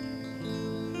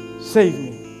 116. Save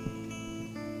me.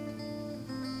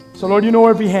 So Lord, you know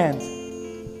every hand,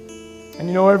 and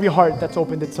you know every heart that's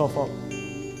opened itself up.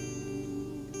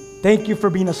 Thank you for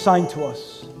being assigned to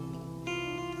us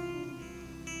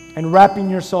and wrapping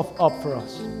yourself up for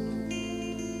us.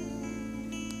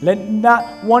 Let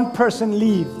not one person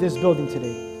leave this building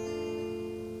today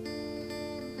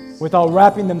without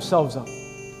wrapping themselves up.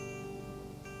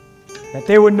 That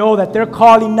they would know that their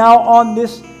calling now on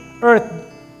this earth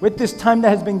with this time that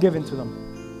has been given to them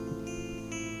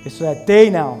is so that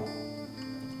they now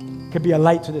can be a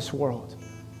light to this world.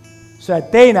 So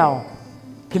that they now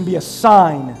can be a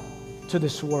sign to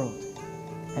this world.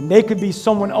 And they could be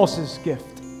someone else's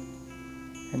gift.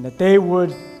 And that they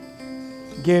would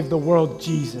give the world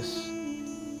Jesus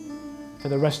for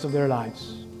the rest of their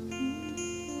lives.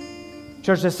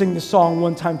 Church, let's sing this song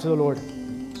one time to the Lord.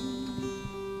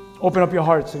 Open up your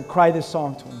hearts and cry this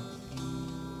song to Him.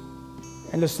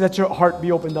 And let's let your heart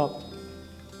be opened up.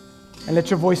 And let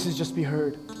your voices just be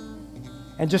heard.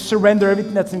 And just surrender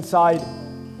everything that's inside.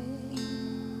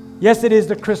 Yes, it is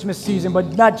the Christmas season,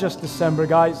 but not just December,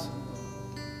 guys.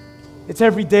 It's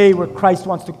every day where Christ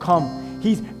wants to come.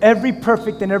 He's every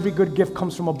perfect and every good gift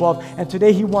comes from above. And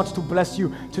today He wants to bless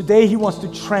you. Today He wants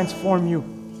to transform you.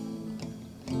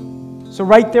 So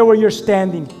right there where you're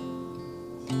standing,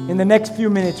 in the next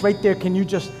few minutes, right there, can you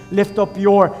just lift up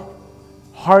your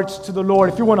hearts to the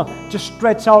Lord? If you want to just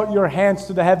stretch out your hands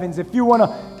to the heavens, if you want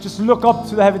to just look up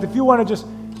to the heavens, if you want to just,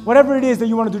 whatever it is that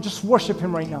you want to do, just worship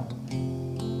Him right now.